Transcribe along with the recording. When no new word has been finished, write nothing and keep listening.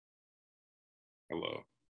Hello,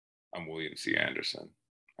 I'm William C. Anderson,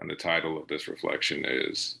 and the title of this reflection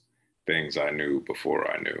is Things I Knew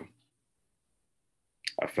Before I Knew.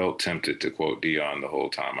 I felt tempted to quote Dionne the whole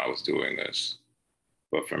time I was doing this,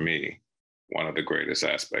 but for me, one of the greatest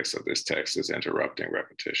aspects of this text is interrupting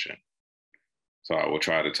repetition. So I will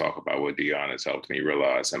try to talk about what Dionne has helped me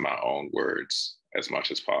realize in my own words as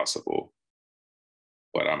much as possible.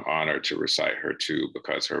 But I'm honored to recite her too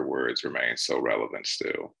because her words remain so relevant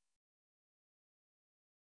still.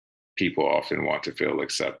 People often want to feel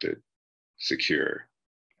accepted, secure,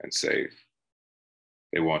 and safe.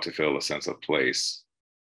 They want to feel a sense of place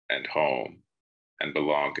and home and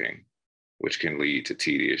belonging, which can lead to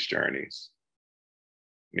tedious journeys.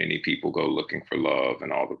 Many people go looking for love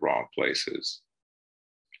in all the wrong places,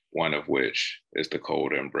 one of which is the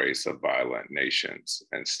cold embrace of violent nations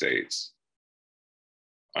and states.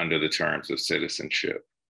 Under the terms of citizenship,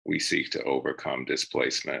 we seek to overcome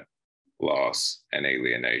displacement, loss, and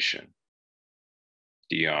alienation.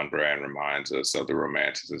 Dionne Brand reminds us of the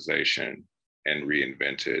romanticization and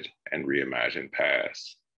reinvented and reimagined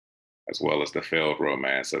past, as well as the failed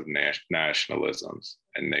romance of nationalisms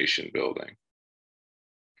and nation building.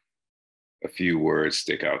 A few words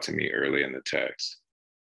stick out to me early in the text.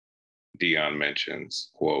 Dionne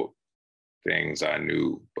mentions, quote, things I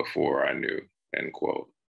knew before I knew, end quote.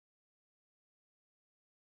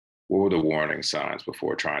 What were the warning signs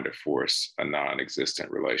before trying to force a non-existent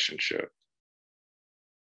relationship?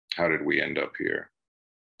 How did we end up here,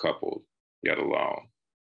 coupled, yet alone?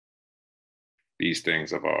 These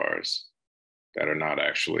things of ours that are not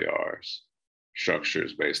actually ours,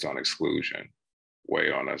 structures based on exclusion, weigh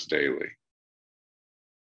on us daily.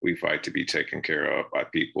 We fight to be taken care of by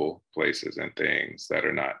people, places, and things that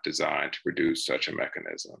are not designed to produce such a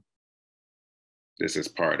mechanism. This is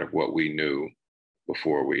part of what we knew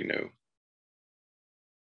before we knew.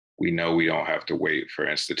 We know we don't have to wait for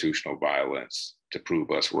institutional violence to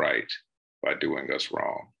prove us right by doing us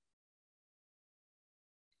wrong.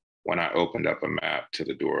 When I opened up a map to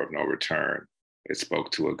the door of no return, it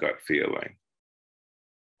spoke to a gut feeling.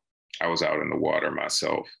 I was out in the water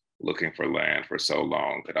myself, looking for land for so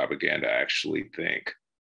long that I began to actually think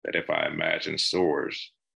that if I imagined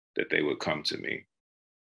shores, that they would come to me.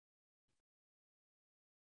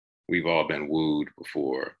 We've all been wooed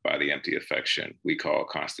before by the empty affection we call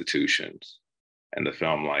constitutions and the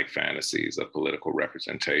film-like fantasies of political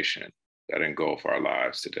representation that engulf our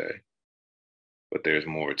lives today. But there's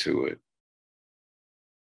more to it.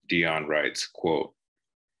 Dionne writes, quote,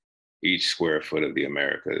 each square foot of the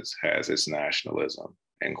Americas has its nationalism,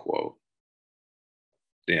 end quote.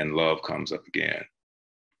 Then love comes up again.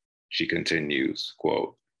 She continues,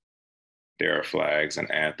 quote, there are flags and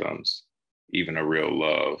anthems, even a real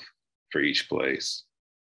love for each place,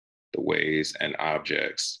 the ways and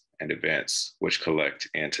objects and events which collect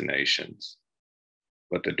into nations.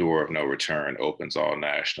 But the door of no return opens all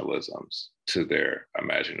nationalisms to their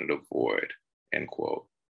imaginative void, end quote.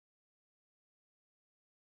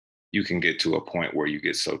 You can get to a point where you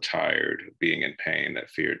get so tired of being in pain that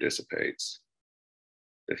fear dissipates.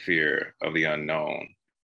 The fear of the unknown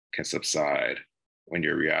can subside when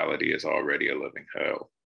your reality is already a living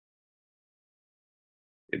hell.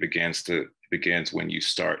 It begins when you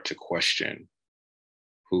start to question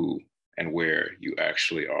who and where you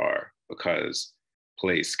actually are, because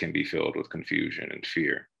place can be filled with confusion and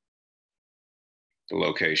fear. The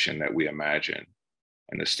location that we imagine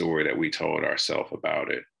and the story that we told ourselves about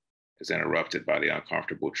it is interrupted by the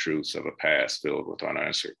uncomfortable truths of a past filled with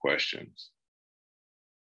unanswered questions.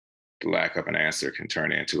 The lack of an answer can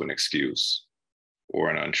turn into an excuse or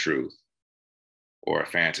an untruth or a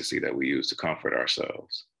fantasy that we use to comfort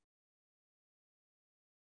ourselves.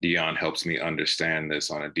 Dionne helps me understand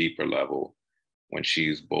this on a deeper level when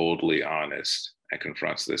she's boldly honest and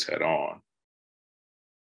confronts this head on.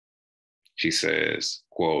 She says,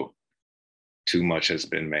 quote, too much has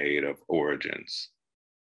been made of origins.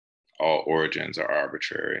 All origins are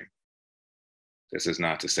arbitrary. This is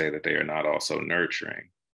not to say that they are not also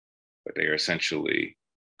nurturing, but they are essentially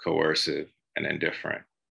coercive and indifferent.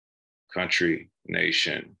 Country,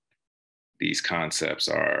 nation, these concepts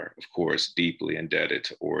are, of course, deeply indebted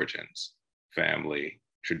to origins, family,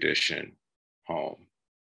 tradition, home.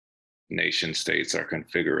 Nation states are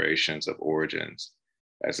configurations of origins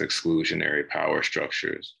as exclusionary power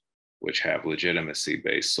structures, which have legitimacy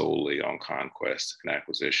based solely on conquest and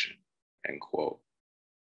acquisition, end quote.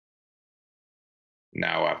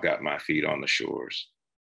 Now I've got my feet on the shores.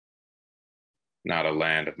 Not a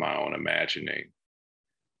land of my own imagining,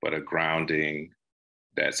 but a grounding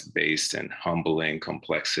that's based in humbling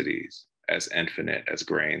complexities as infinite as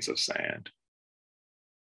grains of sand.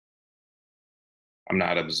 I'm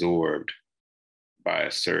not absorbed by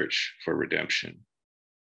a search for redemption,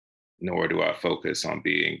 nor do I focus on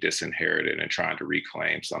being disinherited and trying to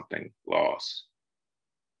reclaim something lost.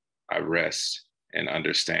 I rest in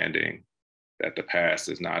understanding that the past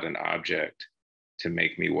is not an object to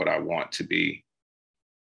make me what I want to be.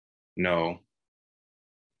 No,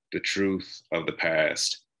 the truth of the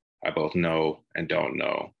past, I both know and don't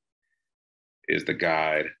know, is the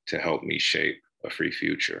guide to help me shape a free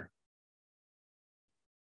future.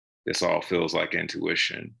 This all feels like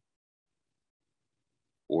intuition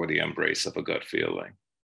or the embrace of a gut feeling.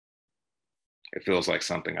 It feels like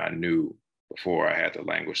something I knew before I had the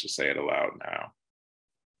language to say it aloud now.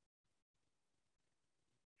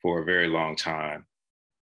 For a very long time,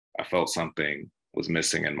 I felt something was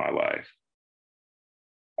missing in my life.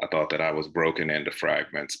 I thought that I was broken into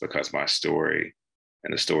fragments because my story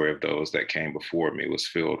and the story of those that came before me was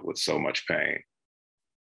filled with so much pain.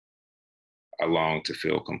 I longed to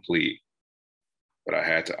feel complete, but I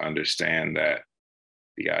had to understand that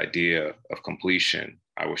the idea of completion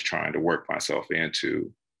I was trying to work myself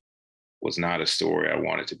into was not a story I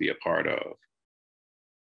wanted to be a part of.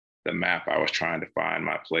 The map I was trying to find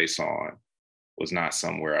my place on was not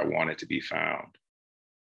somewhere I wanted to be found.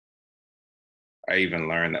 I even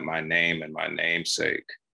learned that my name and my namesake,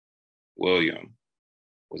 William,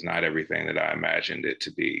 was not everything that I imagined it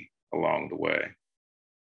to be along the way.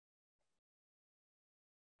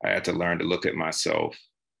 I had to learn to look at myself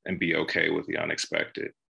and be okay with the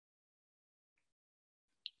unexpected.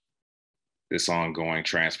 This ongoing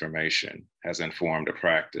transformation has informed a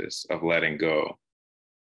practice of letting go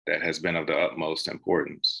that has been of the utmost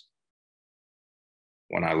importance.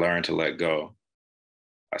 When I learned to let go,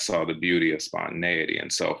 I saw the beauty of spontaneity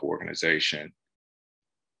and self-organization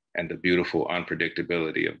and the beautiful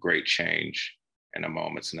unpredictability of great change in a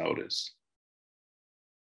moment's notice.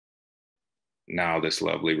 Now this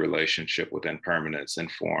lovely relationship with impermanence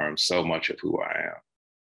informs so much of who I am.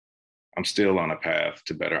 I'm still on a path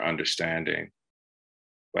to better understanding,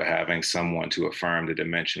 but having someone to affirm the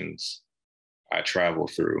dimensions I travel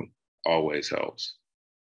through always helps.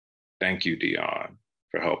 Thank you, Dionne,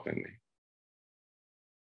 for helping me.